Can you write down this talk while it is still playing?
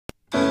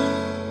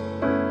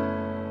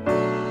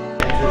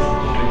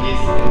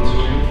in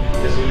Zulu.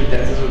 The Zulu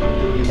dances will be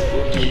doing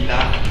Gita,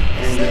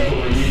 and the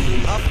Congolese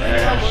is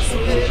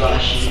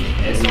Zwashi,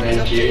 and the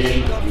Nigerian,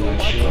 I'm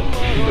not sure.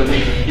 Because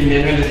in the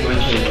end, it's not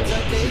sure.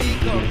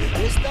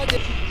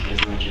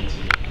 It's not sure.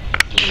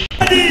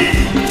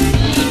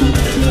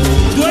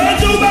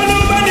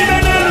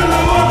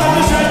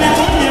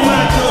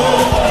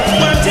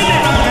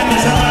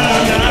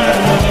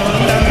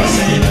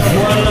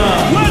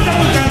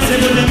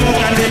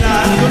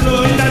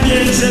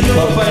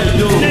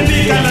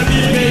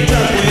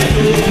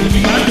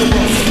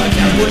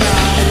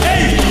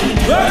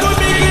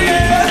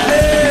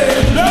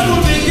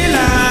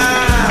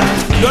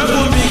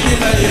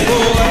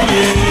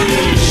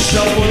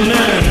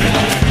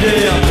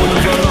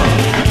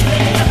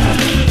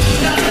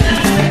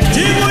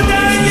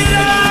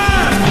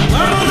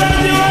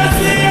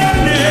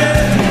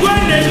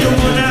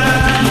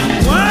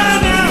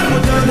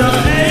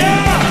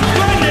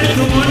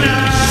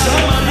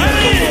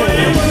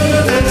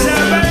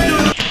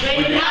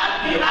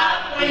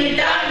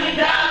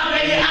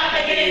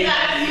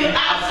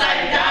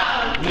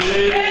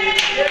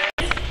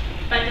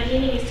 But the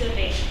meaning is still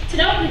there.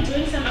 Today we'll be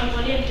doing some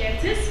Angolan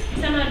dances,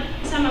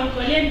 some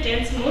Angolan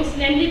dance moves,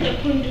 namely the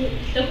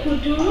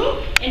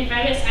kuduru and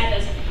various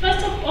others.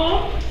 First of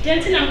all,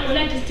 dance in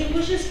Angola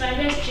distinguishes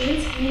various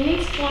genres,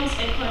 meanings, forms,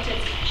 and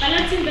contexts,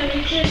 balancing the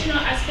recreational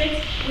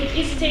aspects with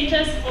its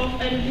status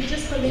of a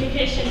religious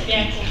communication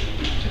vehicle.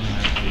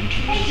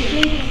 Thank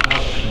you.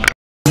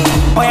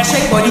 Oh yeah,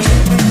 shake body.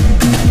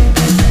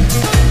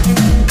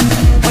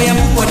 Oh yeah,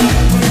 move body.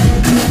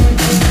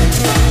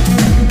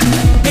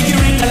 Make you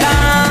ring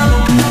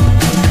alarm.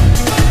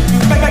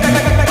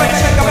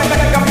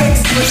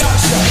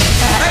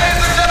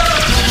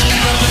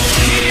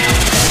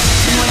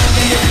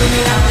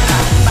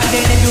 But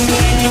then they do me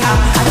anyhow.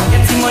 I don't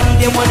get the money,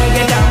 they wanna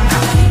get down.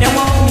 They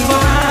want me for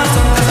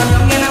ransom, cause I'm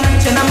young and I'm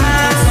rich and I'm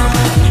handsome.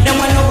 They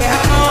wanna know where I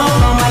come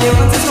from, and they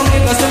want to show me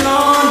cause to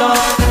London.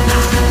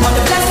 All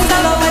the blessings I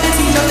love, they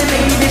see just they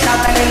make me they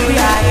shout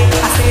hallelujah.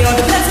 I say all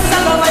the blessings I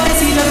love, they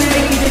see just they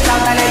make me they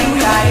shout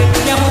hallelujah.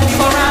 They want me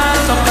for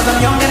ransom, cause I'm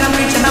young and I'm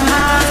rich and I'm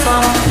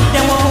handsome.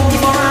 They want me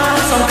for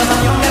ransom, cause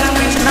I'm young and I'm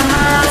rich and I'm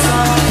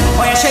handsome.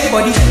 Oh yeah, shake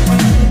body.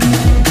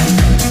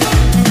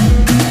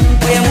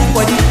 Oh yeah, move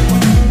body.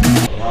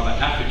 Rather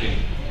African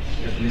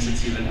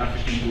ethnicities and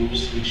African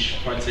groups which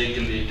partake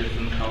in their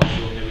different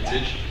cultural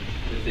heritage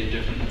with their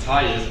different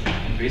attires,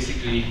 and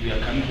basically we are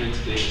coming here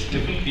today as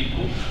different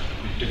people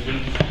with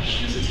different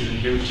ethnicities and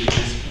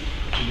heritages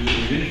to do a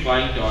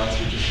unified dance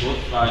which is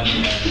both fun and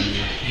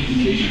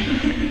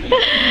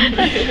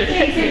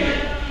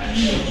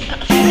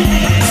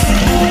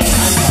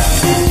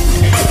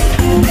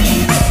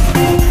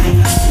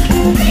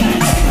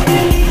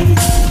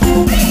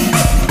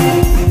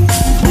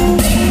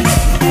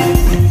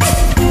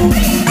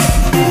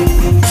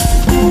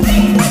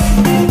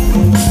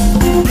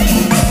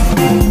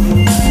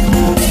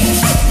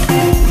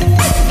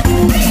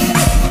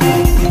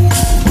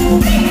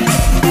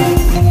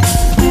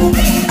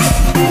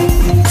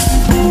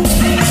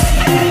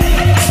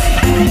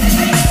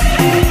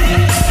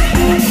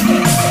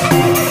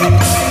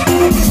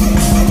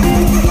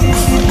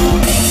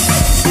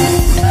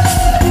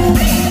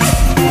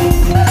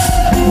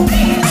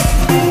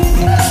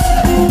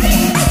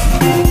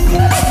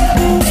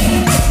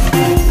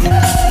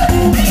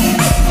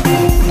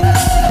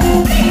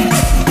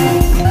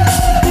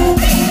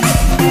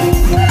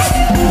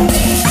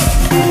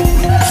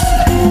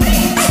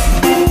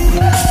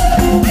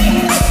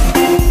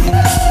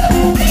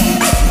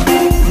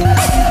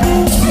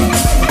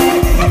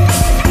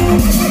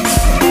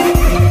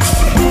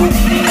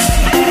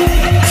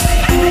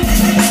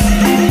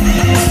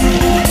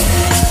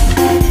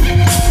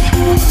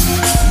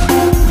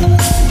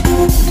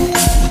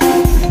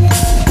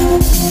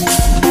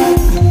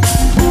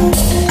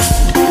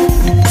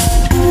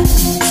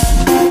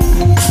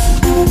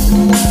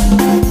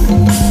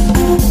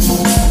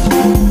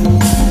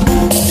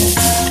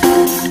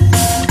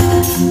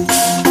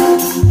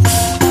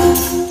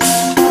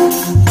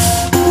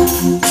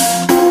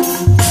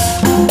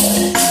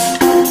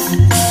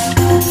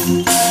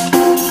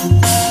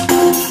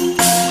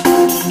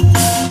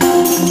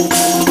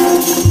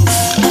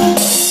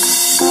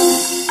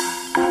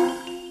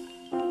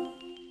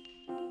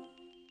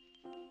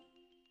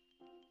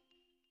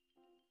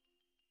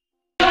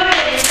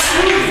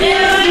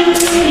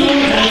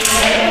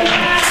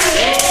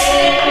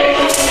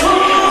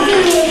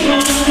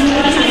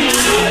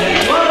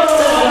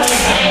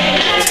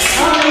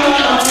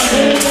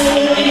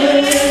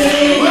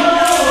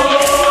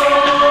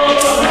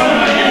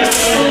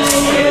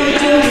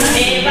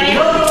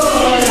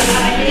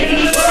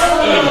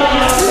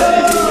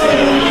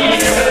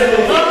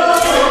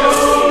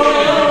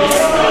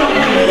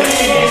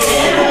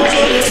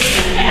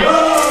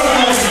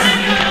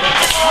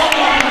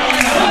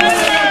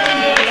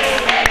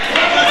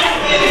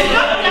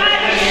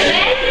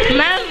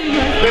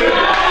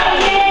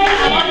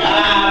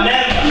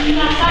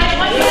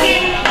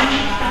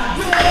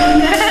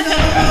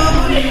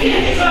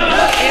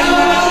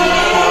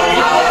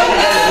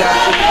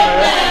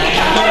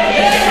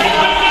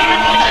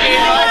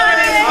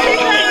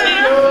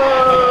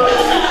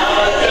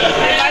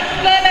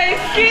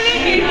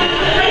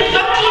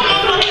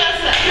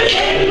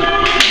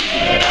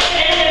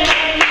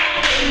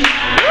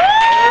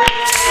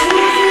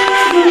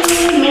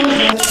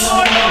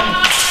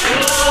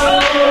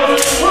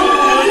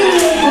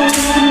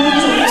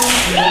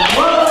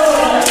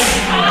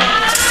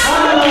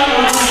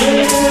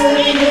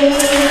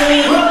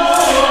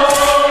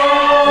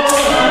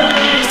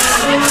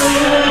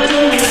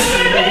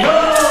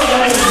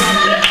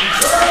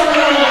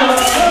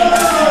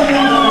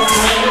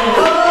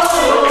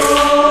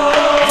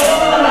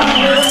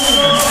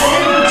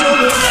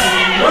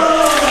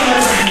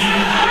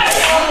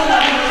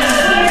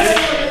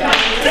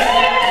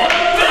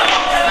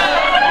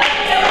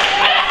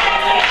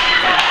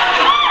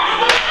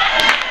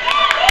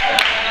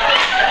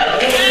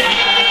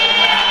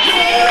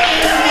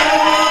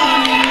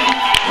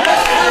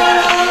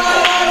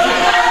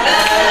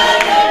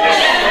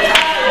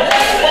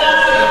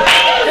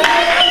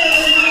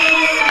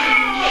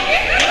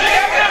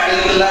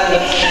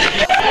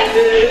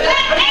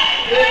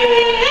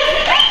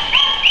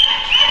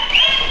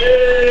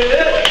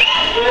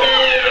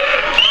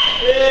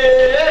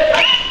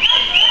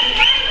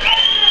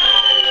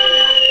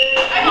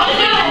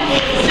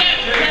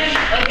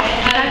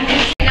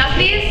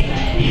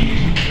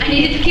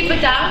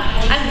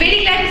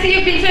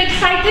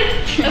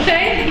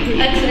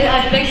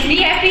makes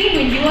me happy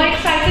when you are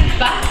excited,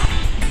 but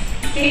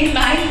bear in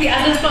mind the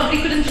others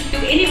probably couldn't do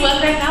any work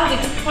right now. They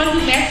just can't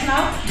do maths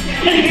now.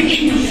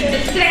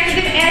 Distracted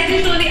them as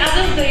you saw the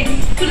others, they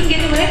couldn't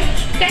get away.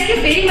 Thank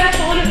you very much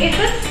for all your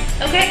efforts,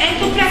 okay, and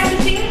for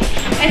practicing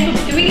and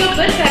for doing your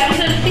best. I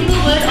haven't heard a single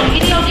word of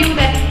any of you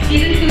that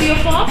didn't do your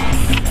part.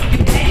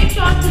 You had your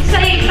chance to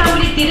say if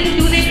somebody didn't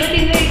do their bit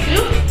in their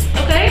group,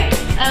 okay,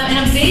 and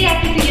I'm very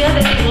happy to hear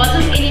that